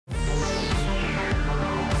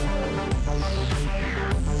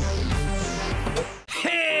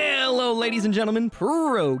ladies and gentlemen,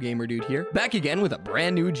 ProGamerDude here, back again with a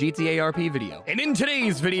brand new GTA RP video. And in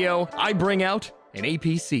today's video, I bring out an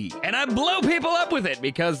APC, and I blow people up with it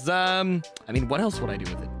because, I mean, what else would I do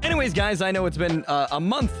with it? Anyways, guys, I know it's been a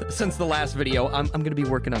month since the last video. I'm gonna be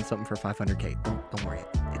working on something for 500K. Don't worry,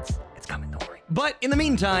 it's coming, don't worry. But in the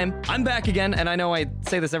meantime, I'm back again, and I know I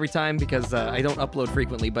say this every time because I don't upload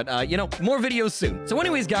frequently, but you know, more videos soon. So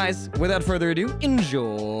anyways, guys, without further ado,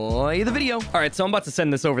 enjoy the video. All right, so I'm about to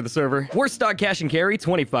send this over the server. Worst stock cash and carry,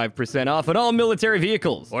 25% off on all military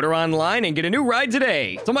vehicles. Order online and get a new ride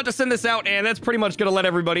today. So I'm about to send this out, and that's pretty much gonna let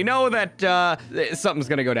everybody know that something's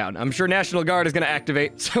gonna go down. I'm sure National Guard is gonna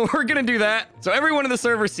activate, so we're gonna do that. So everyone in the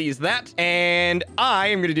server sees that, and I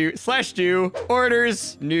am gonna do /do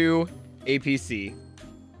orders new APC.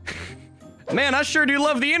 Man, I sure do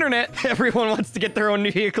love the internet. Everyone wants to get their own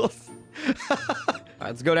new vehicles. All right,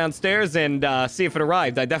 let's go downstairs and see if it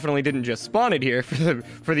arrived. I definitely didn't just spawn it here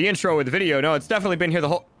for the intro of the video. No, it's definitely been here the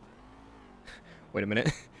whole... Wait a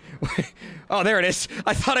minute. Oh, there it is.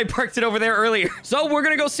 I thought I parked it over there earlier. So we're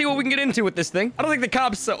gonna go see what we can get into with this thing. I don't think the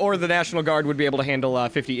cops or the National Guard would be able to handle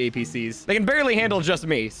 50 APCs. They can barely handle just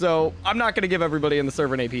me, so I'm not gonna give everybody in the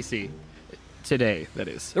server an APC. Today, that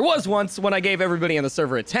is. There was once when I gave everybody on the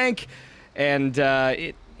server a tank, and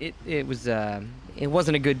it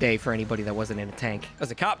wasn't a good day for anybody that wasn't in a tank.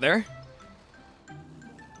 There's a cop there.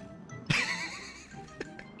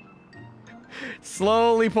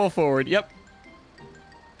 Slowly pull forward. Yep.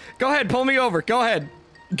 Go ahead, pull me over. Go ahead.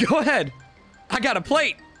 Go ahead. I got a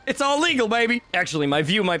plate. It's all legal, baby. Actually, my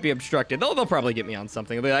view might be obstructed. They'll probably get me on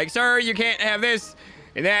something. They'll be like, sir, you can't have this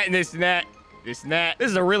and that and this and that. This and that.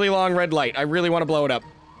 This is a really long red light. I really want to blow it up.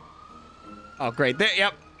 Oh, great. There,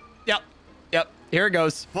 yep. Here it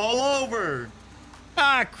goes. Pull over.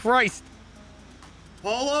 Ah, Christ.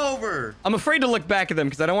 Pull over. I'm afraid to look back at them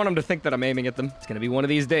because I don't want them to think that I'm aiming at them. It's going to be one of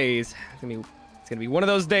these days. It's going to be one of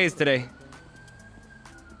those days today.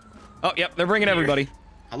 Oh, yep. They're bringing everybody.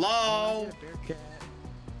 Hello? Is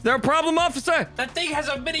there a problem, officer? That thing has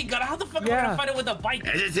a minigun. How the fuck am I gonna fight it with a bike?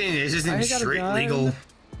 Is this thing street legal?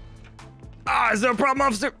 Ah, is there a problem,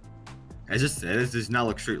 officer? It does not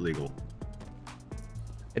look street legal.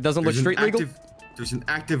 It doesn't look street legal? There's an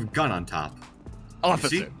active gun on top.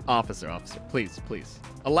 Officer, please.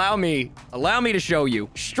 Allow me to show you.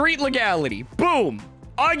 Street legality. Boom.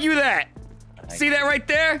 Argue that. See that right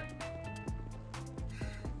there?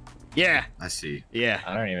 Yeah. I see. Yeah.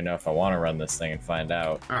 I don't even know if I want to run this thing and find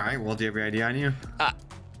out. All right, well, do you have your ID on you?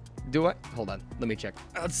 Do I? Hold on. Let me check.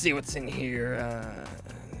 Let's see what's in here.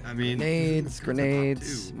 I mean...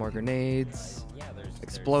 Grenades, more grenades. Yeah,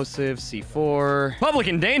 explosives, C4. Public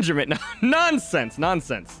endangerment. No, nonsense.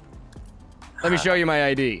 Let me show you my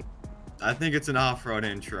ID. I think it's an off-road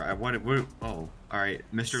intro. Oh, all right.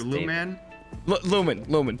 Mr. Luman?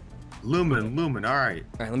 Luman, all right.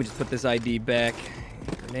 All right, let me just put this ID back.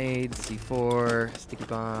 Grenades, C4, sticky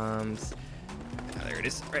bombs. Oh, there it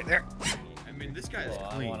is, right there. I mean, this guy is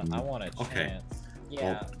clean. I want a chance. Okay. Yeah.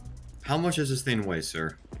 Well, how much does this thing weigh,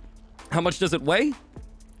 sir? How much does it weigh?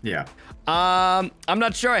 Yeah. I'm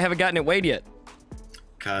not sure. I haven't gotten it weighed yet.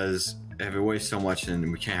 Because if it weighs so much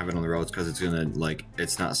and we can't have it on the roads because it's gonna, like,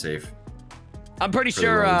 it's not safe. I'm pretty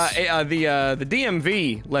sure the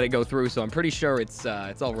DMV let it go through, so I'm pretty sure it's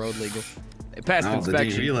all road legal. It passed inspection.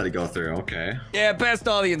 The DMV let it go through, okay. Yeah, it passed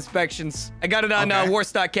all the inspections. I got it on War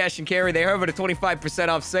Stock Cash and Carry. They have it at 25%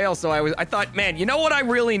 off sale, so I thought, man, you know what I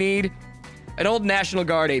really need? An old National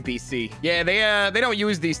Guard APC. Yeah, they don't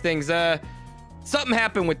use these things. Something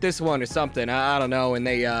happened with this one or something. I don't know, and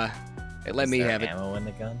they let me have it. Ammo in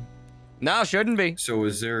the gun? No, shouldn't be. So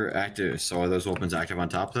is there active? So are those weapons active on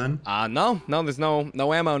top then? No, there's no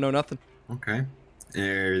ammo, no nothing. Okay.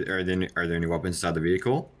 Are there any weapons inside the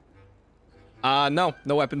vehicle? No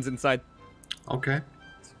weapons inside. Okay.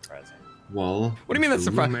 Surprising. Well. What do you mean that's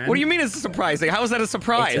surprising? What do you mean it's surprising? How is that a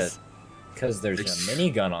surprise? Because there's a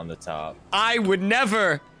minigun on the top. I would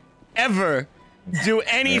never, ever do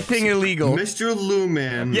anything illegal. Mr.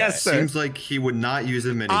 Luman. Yes, sir. Seems like he would not use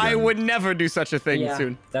a minigun. I would never do such a thing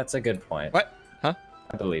soon. That's a good point. What? Huh?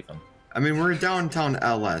 I believe him. I mean, we're downtown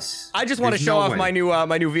LS. I just want to show off my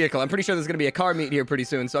new vehicle. I'm pretty sure there's gonna be a car meet here pretty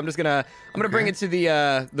soon, so I'm gonna bring it to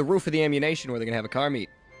the roof of the ammunition where they're gonna have a car meet.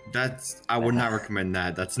 I would not recommend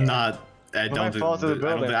that. That's not. I don't think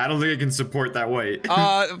I can support that weight.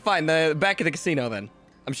 Fine. The back of the casino then.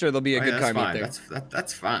 I'm sure there'll be a good car meet there.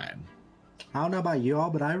 That's fine. I don't know about you all,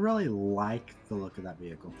 but I really like the look of that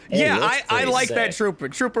vehicle. Yeah, I like that trooper.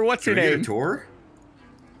 Trooper, what's your name? Get a tour?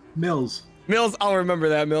 Mills. Mills, I'll remember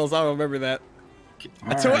that. Mills, I'll remember that.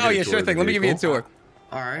 A tour? Oh yeah, sure thing. Let me give you a tour.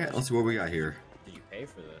 All right, let's see what we got here. Did you pay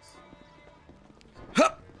for this?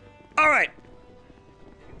 Huh. All right.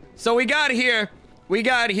 So we got here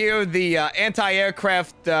the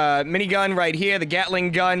anti-aircraft minigun right here, the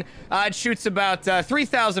Gatling gun. It shoots about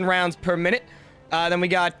 3,000 rounds per minute. Then we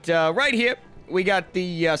got right here, we got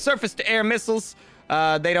the surface-to-air missiles.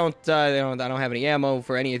 I don't have any ammo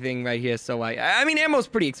for anything right here, so I mean, ammo's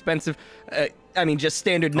pretty expensive. I mean, just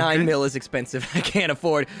standard 9mm is expensive. I can't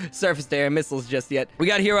afford surface-to-air missiles just yet. We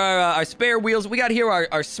got here our spare wheels. We got here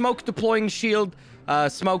our smoke-deploying shield.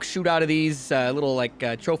 Smoke shoot out of these, little,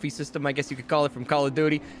 like, trophy system, I guess you could call it, from Call of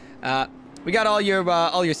Duty. We got all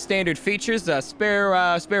your standard features.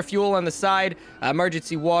 Spare fuel on the side.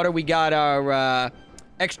 Emergency water. We got our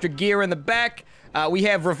extra gear in the back. We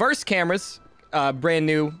have reverse cameras. Brand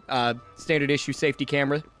new standard issue safety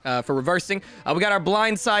camera for reversing. We got our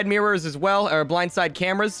blind side mirrors as well, our blind side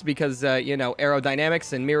cameras, because, you know,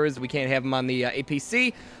 aerodynamics and mirrors, we can't have them on the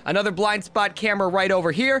APC. Another blind spot camera right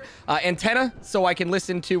over here. Antenna, so I can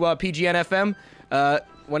listen to PGN FM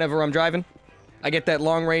whenever I'm driving. I get that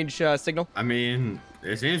long-range signal. I mean,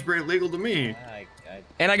 it seems pretty legal to me.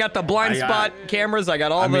 And I got the blind spot cameras. I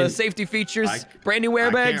got all the safety features. Brand new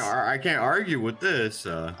airbags. I can't argue with this.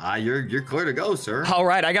 You're clear to go, sir. All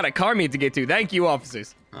right, I got a car meet to get to. Thank you,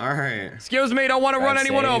 officers. All right. Excuse me, don't want to run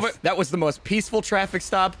anyone over. That was the most peaceful traffic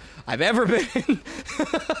stop I've ever been in.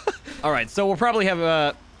 All right, so we're probably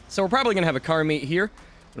gonna have a car meet here.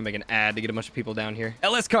 I'm gonna make an ad to get a bunch of people down here.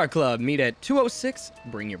 LS Car Club, meet at 206.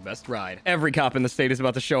 Bring your best ride. Every cop in the state is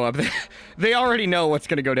about to show up. They already know what's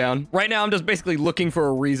gonna go down. Right now, I'm just basically looking for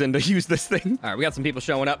a reason to use this thing. All right, we got some people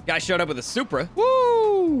showing up. Guy showed up with a Supra.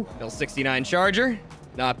 Woo! L69 Charger.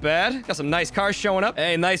 Not bad. Got some nice cars showing up.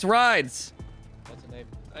 Hey, nice rides. That's an AP.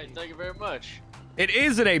 Hey, thank you very much. It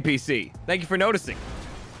is an APC. Thank you for noticing.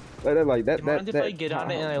 Like that. If I get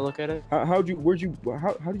on it and I look at it? How do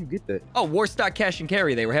you get that? Oh, Warstock Cash and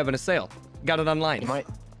Carry. They were having a sale. Got it online.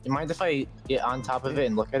 You mind if I get on top of it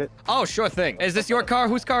and look at it? Oh, sure thing. Is this your car?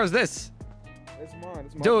 Whose car is this? That's mine.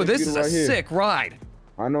 Dude, this is a sick ride.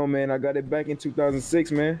 I know, man. I got it back in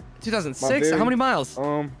 2006, man. 2006? How many miles?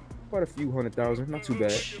 Quite a few 100,000. Not too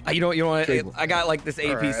bad. You know what? I got like this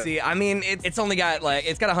APC. Right. I mean, it's only got like,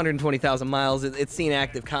 it's got 120,000 miles. It's seen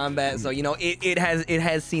active combat, so you know it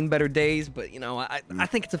has seen better days. But you know, I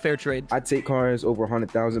think it's a fair trade. I take cars over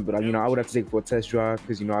 100,000, but you know, I would have to take it for a test drive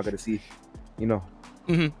because you know I got to see, you know.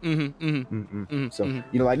 So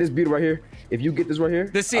you know, like this beauty right here. If you get this right here,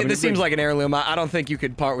 this seems like an heirloom. I don't think you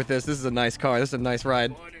could part with this. This is a nice car. This is a nice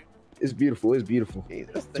ride. It's beautiful. It's beautiful.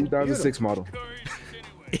 2006 model.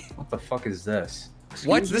 What the fuck is this?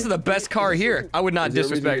 What? This is the best car here. I would not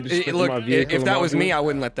disrespect. Look, if that was me, I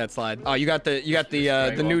wouldn't let that slide. Oh, you got the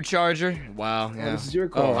new Charger. Wow. Yeah. This is your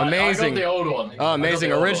car. Oh, amazing. I got the old one. Oh,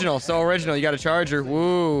 amazing. Original. So original. You got a Charger.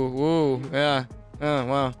 Woo. Yeah. Oh,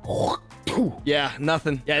 wow. Yeah,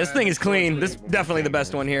 nothing. Yeah, this thing is clean. This is definitely the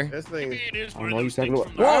best one here. This thing is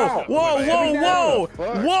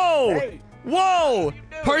Whoa!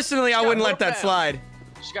 Personally, I wouldn't let that slide.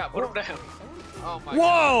 Scott, put him down. Oh my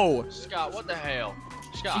Whoa! God. Scott, what the hell?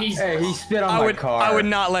 Scott. Hey, he spit on my car. I would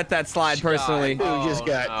not let that slide, personally. Dude just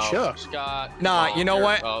got chucked. Scott. Nah, you know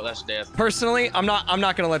what? Oh, that's death. Personally, I'm not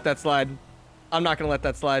gonna let that slide. I'm not gonna let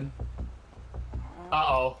that slide.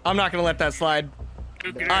 Uh-oh. I'm not gonna let that slide.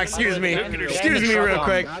 Excuse me. Excuse me real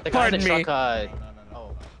quick. Pardon me.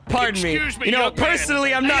 Pardon me. You know,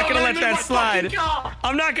 personally, I'm not gonna let that slide.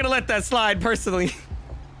 I'm not gonna let that slide, personally.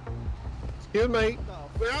 Excuse me.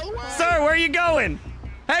 Sir, where are you going?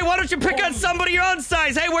 Hey, why don't you pick on somebody your own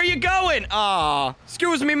size? Hey, where are you going? Aw.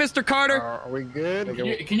 Excuse me, Mr. Carter. Are we good?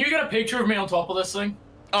 Can you get a picture of me on top of this thing?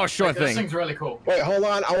 Oh, sure thing. This thing's really cool. Wait, hold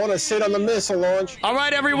on. I want to sit on the missile launch. All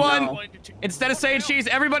right, everyone. Instead of saying cheese,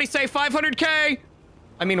 everybody say 500K.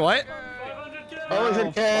 I mean, what?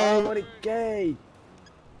 500K. 500K.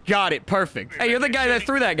 Got it. Perfect. Hey, you're the guy that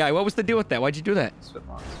threw that guy. What was the deal with that? Why'd you do that?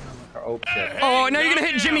 Oh, shit. Oh, now you're gonna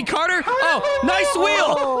hit Jimmy Carter? Oh, nice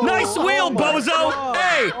wheel! Nice wheel, bozo!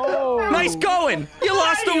 Hey! Nice going! You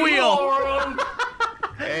lost the wheel!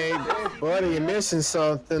 Hey, buddy, you're missing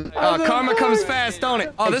something. Oh, karma comes fast, don't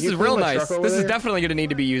it? Oh, this is real nice. This is definitely gonna need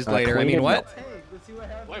to be used later. I mean, what?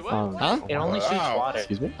 Wait, what? Huh? It only shoots water.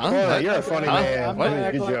 Excuse me? Huh? Oh, you're a funny man.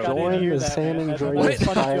 What? Good job. Join the San Andreas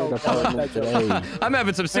Fire Department today. I'm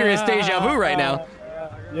having some serious deja vu right now.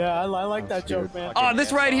 Yeah, I like that joke, man. Oh,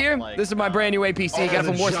 this right here, this is my brand new APC. Got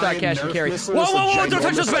from Warstock Cash and Carry. Whoa, don't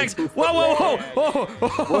touch those bags! Whoa.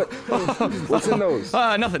 What's in those?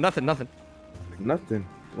 Nothing. Nothing.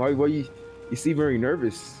 Why you seem very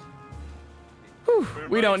nervous? Whew,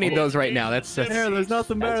 we don't need those right now. That's There's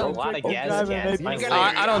nothing better That's a than lot of drink gas and driving cans. an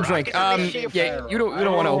I don't drink. Yeah, you don't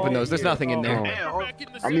want to open those. There's nothing in there.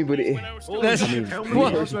 I mean, but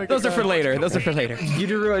Those are for later. Those are for later. You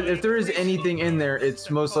do realize if there is anything in there, it's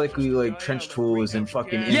most likely like trench tools and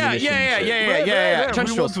fucking Yeah. ammunition.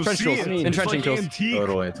 Trench tools, entrenching tools.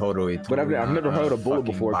 Totally. But I've never held a bullet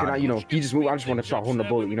before. Can I, you know, you just move. I just want to try holding a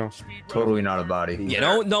bullet, you know. Totally not a body. Yeah,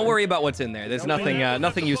 don't worry about what's in there. There's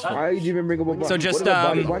nothing useful. Why did you even bring up a body? So just See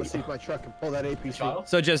if my truck can pull that APC.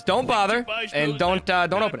 so just don't bother and don't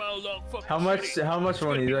open it. How much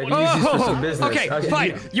money? Like, you use this for some business. Okay,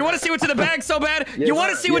 fine. You want to see what's in the bag so bad? You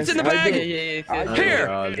want to see what's in the bag? Here.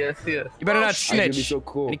 You better not snitch. So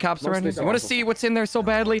cool. Any cops around here? You want to see what's in there so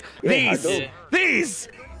badly? These.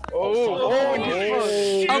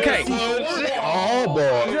 Okay. Oh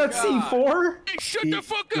boy. Is that C4? Shut the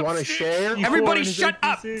fuck up. You want to share? Everybody shut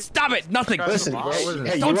up. Stop it. Nothing. Listen,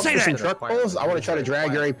 hey, you Don't want say some that. truck pulls? I want to try to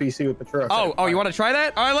drag your APC with the truck. Oh, you want to try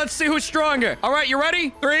that? All right, let's see who's stronger. All right, you ready?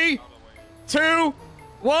 3, 2,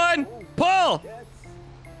 1, pull. I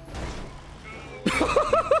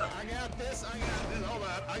got this. Hold on.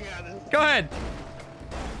 I got this. Go ahead.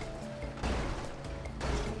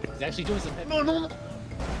 He's actually doing some. No.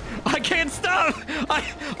 I can't stop.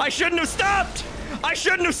 I shouldn't have stopped. I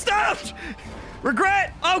shouldn't have stopped.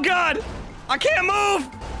 Regret. Oh God. I can't move.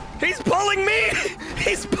 He's pulling me.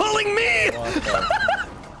 He's pulling me.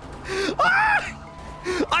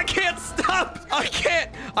 I can't stop. I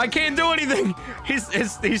can't do anything.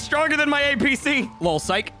 He's stronger than my APC. Lol,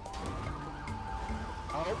 psych.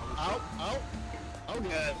 Oh,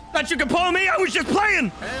 God. Thought you could pull me. I was just playing.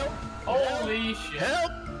 Help. Holy shit.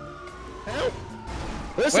 Help.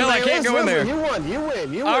 Listen, Well, I man, can't go in there. You won. You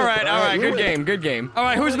win. All right. You Good win. game. All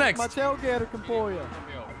right, who's next? My tailgater can pull you.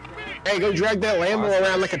 Hey, go drag that Lambo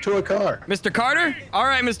around like a toy car. Mr. Carter? All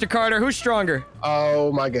right, Mr. Carter. Who's stronger?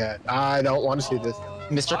 Oh my God. I don't want to see this.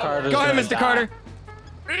 Mr. Carter. Go ahead, Mr. Carter.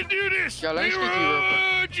 Do this. Yeah, let me speak to you real quick.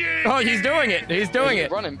 Oh, he's doing it. He's doing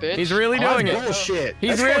it. Running, bitch. He's really doing it. Bullshit.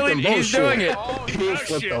 He's That's fucking he's bullshit. doing it. He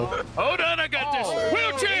flipped over. Hold on, I got this.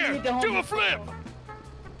 Wheelchair. Do a flip.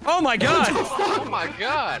 Oh my God. Oh my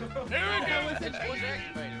God. There we go.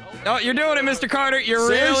 Oh, you're doing it, Mr. Carter. You're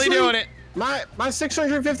Seriously? really doing it. My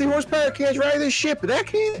 650 horsepower can't drive this shit, but that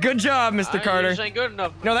can. Good job, Mr. Carter. This ain't good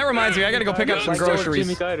enough. No, that reminds me. I gotta go pick up some groceries.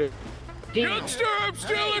 Youngster, I'm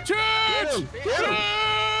still attached.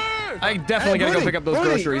 I definitely gotta go pick up those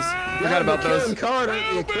groceries. Forgot about those. You're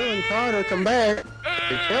killing Carter. Come back.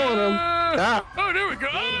 You're killing him. Stop. Oh, there we go.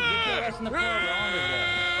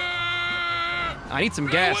 I need some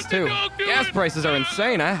gas too. Gas prices are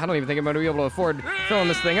insane. I don't even think I'm gonna be able to afford filling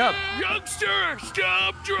this thing up. Youngster,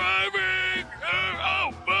 stop driving.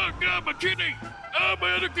 Oh, fuck, my kidney. Oh,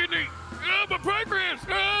 my other kidney. Oh, my pancreas.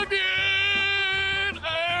 Again.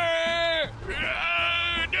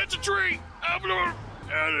 That's a tree. I'm going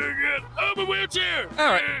again. Oh, my wheelchair.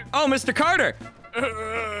 All right. Oh, Mr. Carter.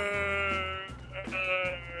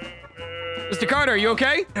 Mr. Carter, are you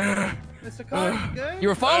okay? Mr. Carter, you good? You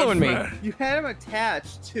were following me. You had him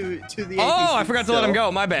attached to the Oh, I forgot to let him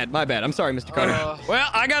go. My bad. I'm sorry, Mr. Carter. Well,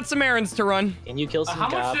 I got some errands to run. Can you kill some How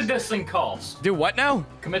much cops? did this thing cost? Do what now?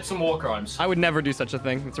 Commit some war crimes. I would never do such a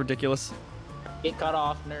thing. It's ridiculous. Get cut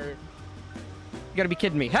off, nerd. You gotta be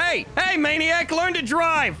kidding me. Hey, maniac, learn to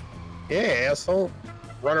drive. Yeah, asshole.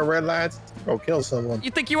 Running red lights. Go kill someone.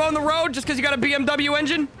 You think you own the road just because you got a BMW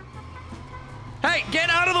engine? Hey, get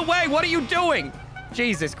out of the way. What are you doing?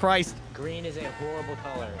 Jesus Christ. Green is a horrible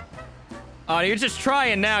color. Oh, you're just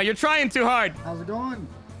trying now. You're trying too hard. How's it going?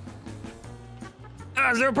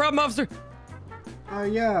 Is there a problem, officer?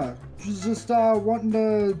 Yeah. Just wanting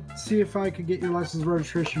to see if I could get your license,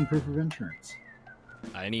 registration, proof of insurance.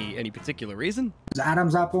 Any particular reason?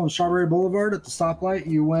 Adams Apple and Strawberry Boulevard at the stoplight.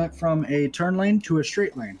 You went from a turn lane to a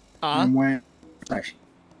straight lane. And went section.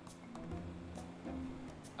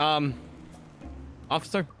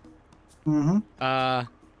 Officer? Mm-hmm.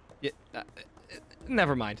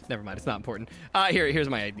 Never mind. It's not important. Here's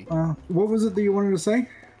my ID. What was it that you wanted to say?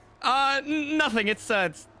 Nothing. It's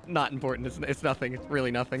not important. It's nothing. It's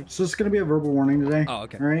really nothing. So it's gonna be a verbal warning today. Oh,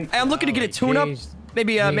 okay. All right. Hey, I'm looking to get a tune-up.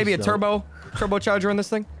 Maybe a turbocharger on on this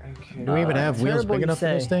thing. Do we even have wheels big enough for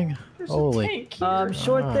this thing? Holy.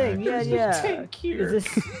 Sure thing. Yeah. Is this,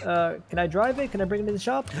 can I drive it? Can I bring it to the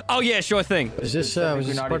shop? Oh, yeah, sure thing. Is this, was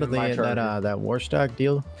this part of that war stock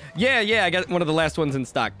deal? Yeah, I got one of the last ones in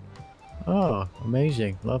stock. Oh,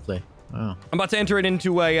 amazing. Lovely. Wow. I'm about to enter it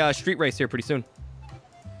into a street race here pretty soon.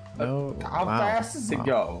 How fast does it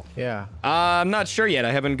go? Yeah. I'm not sure yet.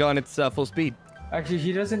 I haven't gone its full speed. Actually,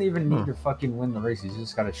 he doesn't even need to fucking win the race. He's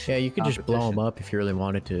just got to. Yeah, you could just blow him up if you really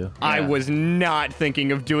wanted to. I was not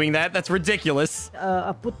thinking of doing that. That's ridiculous.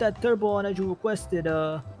 I put that turbo on as you requested.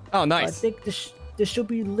 Oh, nice. I think this should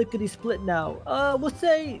be lickety split now. We'll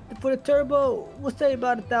say for the turbo, we'll say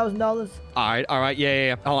about $1,000. All right,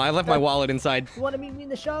 yeah. Oh, I left my wallet inside. You want to meet me in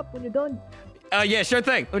the shop when you're done? Yeah, sure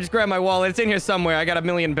thing. Let me just grab my wallet. It's in here somewhere. I got a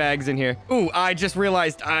million bags in here. Ooh, I just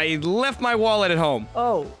realized I left my wallet at home.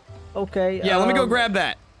 Oh, okay. Yeah, let me go grab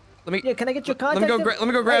that. Yeah, can I get your contact? Let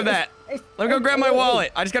me go grab that. Let me go grab my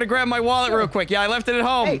wallet. I just gotta grab my wallet real quick. Yeah, I left it at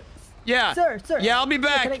home. Hey, yeah. Sir. Yeah, I'll be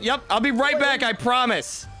back. Yep, I'll be right back. I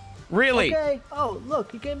promise. Really. Okay. Oh,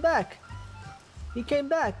 look, he came back. He came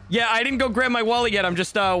back. Yeah, I didn't go grab my wallet yet. I'm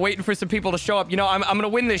just waiting for some people to show up. You know, I'm gonna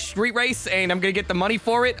win this street race, and I'm gonna get the money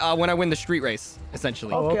for it when I win the street race,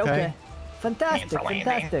 essentially. Okay.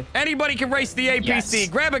 Fantastic. Anybody can race the APC. Yes.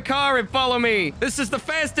 Grab a car and follow me. This is the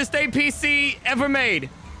fastest APC ever made.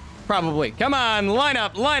 Probably. Come on, line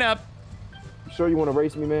up. You sure you want to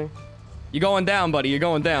race me, man? You're going down, buddy. You're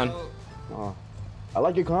going down. Oh, I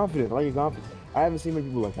like your confidence. I haven't seen many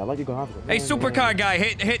people like that. I like your confidence. Hey, supercar guy,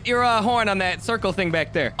 hit your horn on that circle thing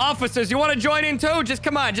back there. Officers, you want to join in too? Just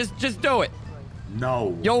come on, just do it.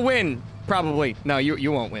 No. You'll win, probably. No,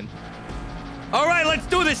 you won't win. All right, let's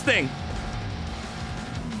do this thing.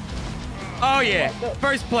 Oh yeah,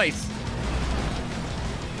 first place.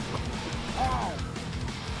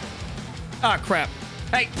 Ah, crap.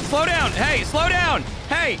 Hey, slow down. Hey, slow down.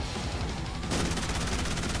 Hey,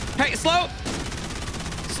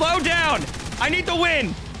 slow down. I need to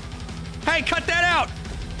win. Hey, cut that out.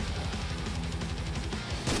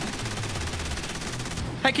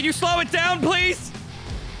 Hey, can you slow it down, please?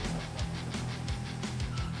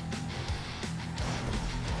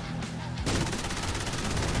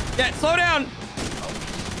 Yeah, slow down.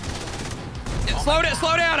 Yeah, slow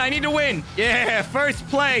down. I need to win. Yeah, first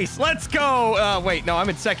place. Let's go. Wait, no, I'm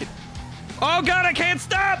in second. Oh, God, I can't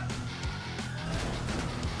stop.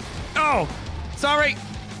 Oh, sorry.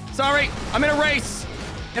 I'm in a race.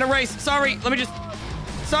 Sorry.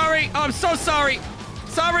 Sorry. Oh, I'm so sorry.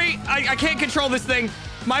 Sorry. I can't control this thing.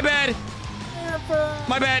 My bad.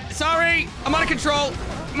 Sorry. I'm out of control.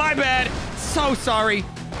 My bad. So sorry.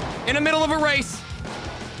 In the middle of a race.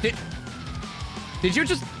 Did you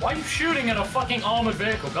just... Why are you shooting at a fucking armored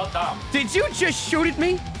vehicle? Goddamn. Did you just shoot at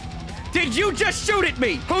me? Did you just shoot at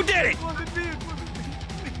me? Who did it?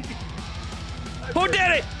 Who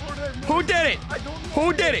did it? Who did it?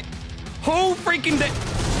 Who did it? Who freaking did?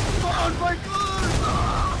 Oh my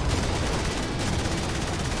God!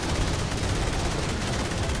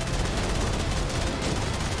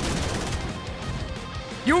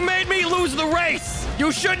 You made me lose the race.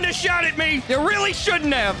 You shouldn't have shot at me. You really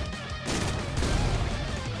shouldn't have.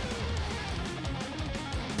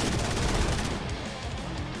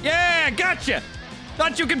 Yeah, gotcha.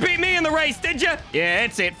 Thought you could beat me in the race, did you? Yeah,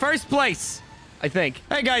 that's it. First place, I think.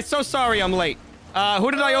 Hey, guys, so sorry I'm late.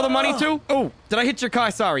 Who did I owe the money to? Oh, did I hit your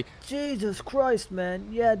car? Sorry. Jesus Christ, man.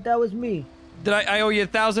 Yeah, that was me. Did I owe you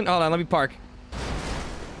 1,000? Hold on, let me park.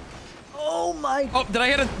 Oh my. Oh, did I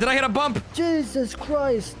hit a bump? Jesus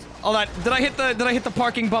Christ. Hold on. Did I hit the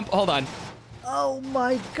parking bump? Hold on. Oh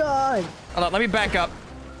my God. Hold on, let me back up.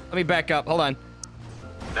 Hold on.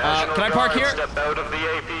 Can I park here? Step out of the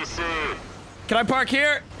APC. Can I park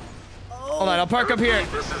here? Hold on, I'll park up here.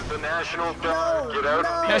 This is the National Guard. Get out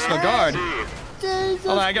of the National Guard. Jesus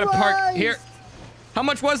Hold on, I gotta park Christ. here. How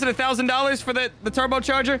much was it? $1,000 for the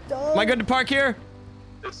turbocharger? Am I good to park here?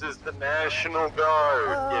 This is the National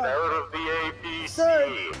Guard. Get out of the APC.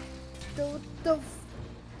 Sir,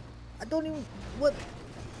 I don't even. What?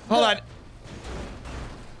 Hold on.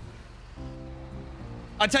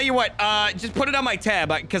 I'll tell you what, just put it on my tab,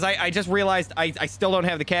 because I just realized I still don't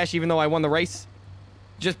have the cash even though I won the race.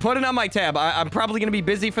 Just put it on my tab. I'm probably going to be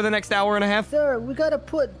busy for the next hour and a half. Sir, we got to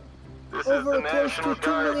put over close to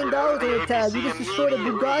 $2 million on the tab. You just destroyed a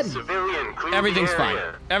Bugatti. Everything's fine.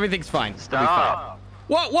 Everything's fine. Stop.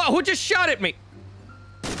 What? Who just shot at me?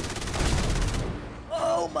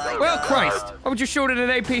 Oh my God. Well, Christ. Why would you shoot at an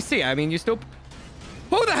APC? I mean, you stupid.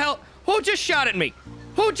 Who the hell? Who just shot at me?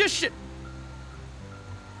 Who just shot?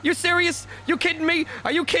 You serious? You kidding me?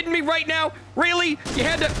 Are you kidding me right now? Really? You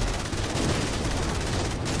had to...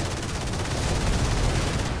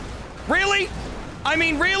 Really? I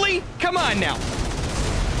mean, really? Come on now.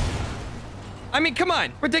 I mean, come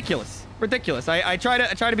on. Ridiculous. Ridiculous. I try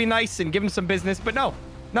to be nice and give him some business, but no.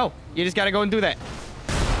 No. You just gotta go and do that.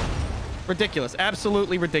 Ridiculous.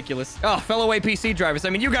 Absolutely ridiculous. Oh, fellow APC drivers. I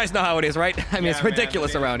mean, you guys know how it is, right? I mean, it's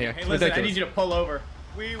ridiculous around here. Hey, listen, I need you to pull over.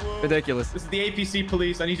 Ridiculous. This is the APC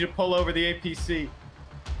police. I need you to pull over the APC.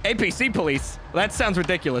 APC police? Well, that sounds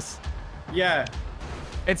ridiculous. Yeah.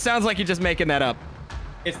 It sounds like you're just making that up.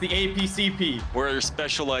 It's the APCP. We're a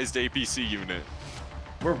specialized APC unit.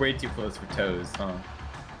 We're way too close for toes, huh?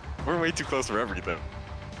 We're way too close for everything.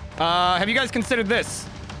 Have you guys considered this?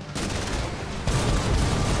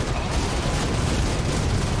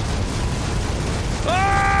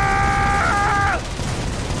 Ah!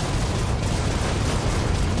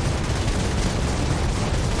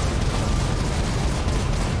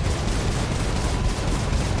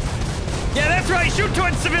 Yeah, that's right. Shoot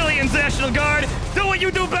towards civilians, National Guard. Do what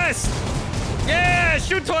you do best. Yeah,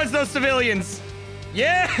 shoot towards those civilians.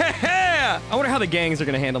 Yeah! I wonder how the gangs are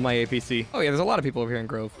gonna handle my APC. Oh yeah, there's a lot of people over here in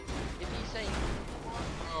Grove. If he's saying,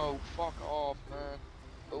 oh, fuck off, man.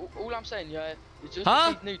 All I'm saying, yeah, it's just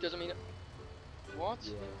huh? new doesn't mean it. What?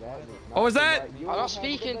 What was that? I'm not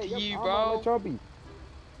speaking to you, bro.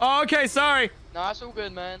 Oh, okay, sorry. Nah, it's all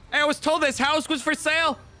good, man. Hey, I was told this house was for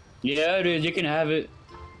sale. Yeah, dude, you can have it.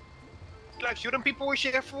 Like shooting people with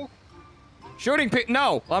sherifful? Shooting people?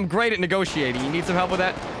 No, I'm great at negotiating. You need some help with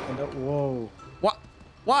that? Whoa. What?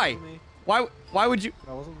 Why? Why would you?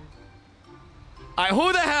 That wasn't me.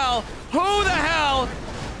 Who the hell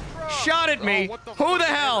shot at me? Who the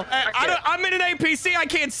hell? I'm in an APC. I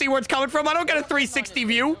can't see where it's coming from. I don't get a 360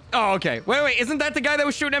 view. Oh, okay. Wait. Isn't that the guy that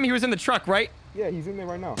was shooting him? He was in the truck, right? Yeah, he's in there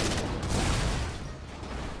right now.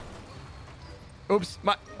 Oops.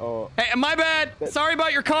 Hey, my bad. Sorry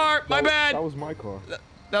about your car. My bad. That was my car.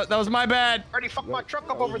 That was my bad. Already fucked my truck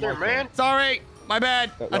up over there, man. Sorry. My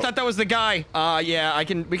bad. I thought that was the guy. Yeah,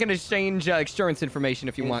 we can exchange insurance information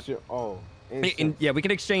if you want. Yeah, we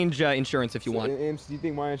can exchange insurance if you want. Do you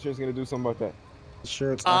think my insurance is gonna do something about that?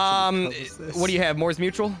 Sure. What do you have? Moore's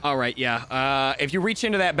Mutual? All right, yeah. If you reach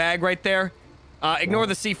into that bag right there, ignore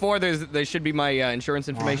the C4. There should be my insurance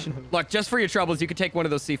information. Look, just for your troubles, you could take one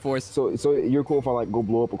of those C4s. So you're cool if I like go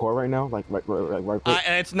blow up a car right now, like right quick?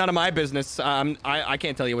 It's none of my business. I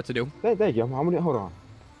can't tell you what to do. Thank you. I'm gonna hold on.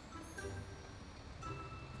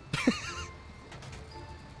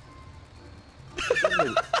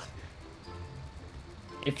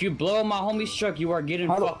 If you blow up my homie's truck, you are getting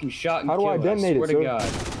fucking shot and killed. How do I detonate it, sir? God.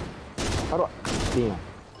 How do I... Damn.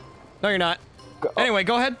 No, you're not. Anyway,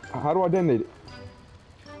 go ahead. How do I detonate it?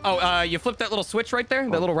 Oh, you flip that little switch right there,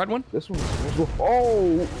 that little red one. This one.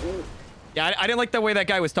 Oh. Yeah, I didn't like the way that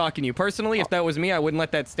guy was talking to you. Personally, if that was me, I wouldn't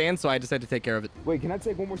let that stand, so I just had to take care of it. Wait, can I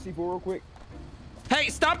take one more C4 real quick? Hey,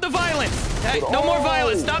 stop the violence! Hey, no more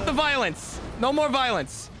violence! Stop the violence! No more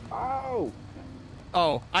violence! Oh.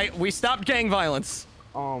 Oh, we stopped gang violence.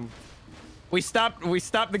 We stopped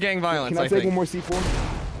the gang violence. Can I take one more C4?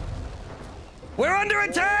 We're under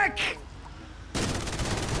attack!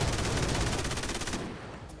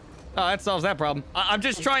 Oh, that solves that problem. I'm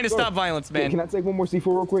just trying to stop violence, man. Can I take one more C4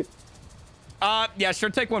 real quick? Yeah, sure.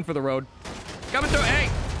 Take one for the road. Coming through. Hey!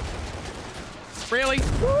 Really?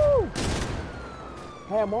 Woo!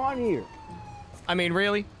 Hey, I'm on here. I mean,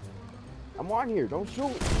 really? I'm on here. Don't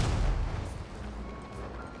shoot.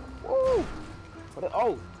 Woo!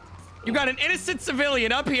 Oh. You got an innocent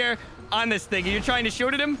civilian up here on this thing, and you're trying to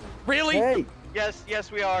shoot at him? Really? Hey.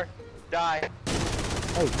 Yes, we are. Die.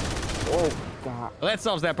 Hey. Oh, God. Well, that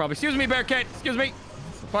solves that problem. Excuse me, Bearcat. Excuse me.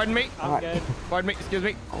 Pardon me. I'm good. Pardon me. Excuse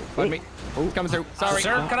me. Pardon me. It's coming through. Sorry.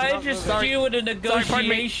 Sir, can I just do it a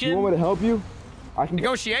negotiation? You want me to help you?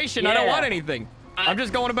 Negotiation? Yeah. I don't want anything. I'm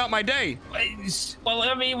just going about my day. Well,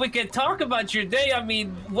 I mean, we can talk about your day. I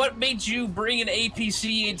mean, what made you bring an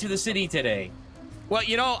APC into the city today? Well,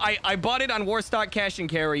 you know, I bought it on Warstock Cash and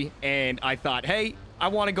Carry, and I thought, hey, I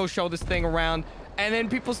want to go show this thing around. And then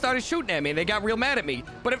people started shooting at me, and they got real mad at me.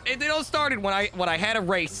 But it all started when I had a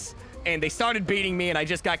race, and they started beating me, and I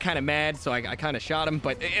just got kind of mad, so I kind of shot them.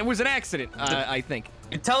 But it was an accident, I think.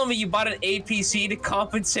 You're telling me you bought an APC to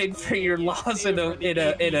compensate for your loss in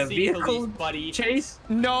a vehicle chase?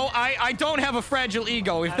 No, I don't have a fragile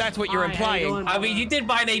ego, if that's what you're implying. I mean, you did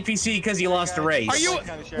buy an APC because you lost a race.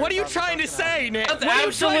 What are you trying to say, Nick? What are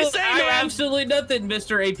you trying to say, man? Absolutely nothing,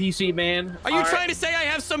 Mr. APC, man. Are you trying to say I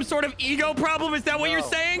have some sort of ego problem? Is that what you're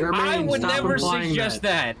saying? I would never suggest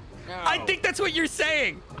that. I think that's what you're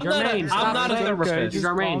saying. I'm not a therapist.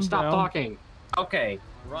 Jermaine, stop talking. Okay.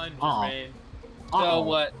 Run, Jermaine. So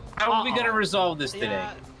what? How are we gonna resolve this today?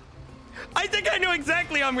 I think I know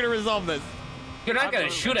exactly how I'm gonna resolve this. You're not gonna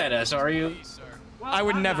shoot at us, are you? I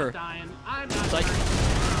would never. I'm not like,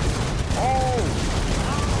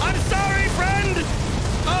 I'm sorry, friend.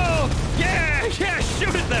 Oh, yeah,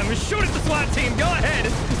 shoot at them. Shoot at the SWAT team. Go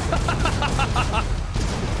ahead.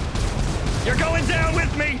 You're going down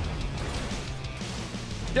with me.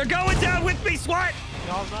 You're going down with me, SWAT.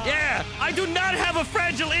 Yeah, I do not have a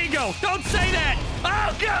fragile ego. Don't say that.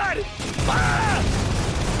 Oh, God. Ah!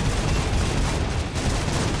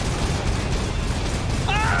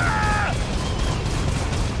 Ah!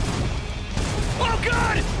 Oh,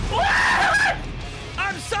 God. Ah!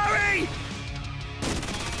 I'm sorry.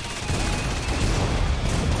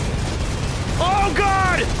 Oh,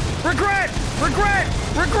 God. Regret. Regret.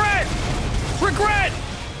 Regret. Regret.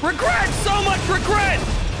 Regret. So much regret.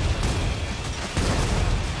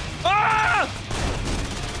 Ah!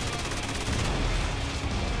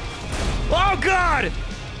 Oh, God!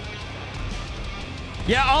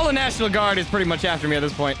 Yeah, all the National Guard is pretty much after me at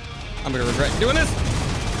this point. I'm gonna regret doing this.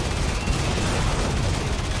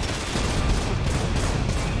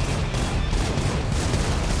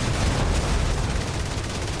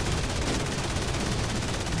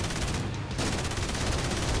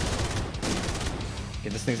 Okay,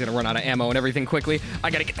 this thing's gonna run out of ammo and everything quickly.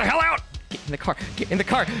 I gotta get the hell out! Get in the car. Get in the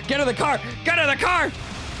car. Get in the car. Get in the car.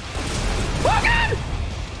 Oh, God!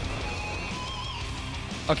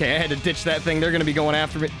 Okay, I had to ditch that thing. They're going to be going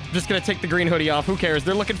after me. I'm just going to take the green hoodie off. Who cares?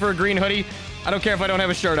 They're looking for a green hoodie. I don't care if I don't have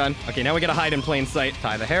a shirt on. Okay, now we got to hide in plain sight.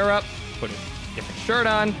 Tie the hair up. Put a different shirt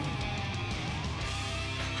on. I'm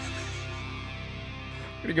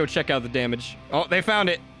going to go check out the damage. Oh, they found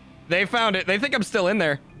it. They found it. They think I'm still in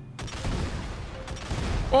there.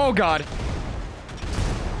 Oh, God.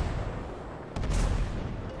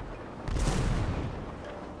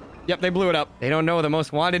 Yep, they blew it up. They don't know the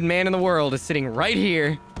most wanted man in the world is sitting right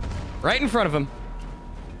here, right in front of them.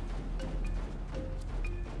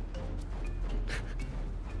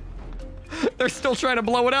 They're still trying to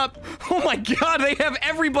blow it up. Oh my God, they have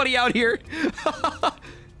everybody out here.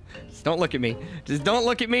 Just don't look at me. Just don't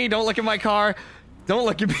look at me. Don't look at my car. Don't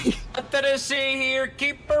look at me. Nothing to see here.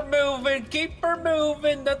 Keep her moving. Keep her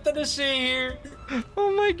moving. Nothing to see here.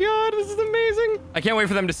 Oh my God, this is amazing. I can't wait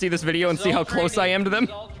for them to see this video and see how close I am to them.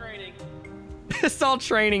 It's all training. It's all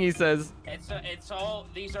training, he says. It's all,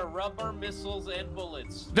 these are rubber missiles and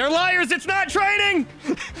bullets. They're liars, it's not training!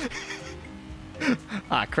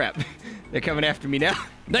 Ah, crap. They're coming after me now.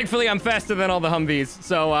 Thankfully, I'm faster than all the Humvees,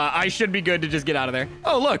 so I should be good to just get out of there.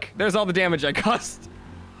 Oh, look, there's all the damage I caused.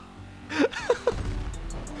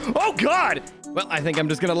 Oh, God! Well, I think I'm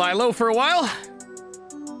just gonna lie low for a while.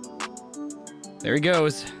 There he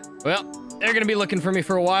goes. Well, they're gonna be looking for me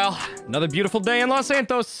for a while. Another beautiful day in Los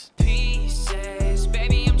Santos.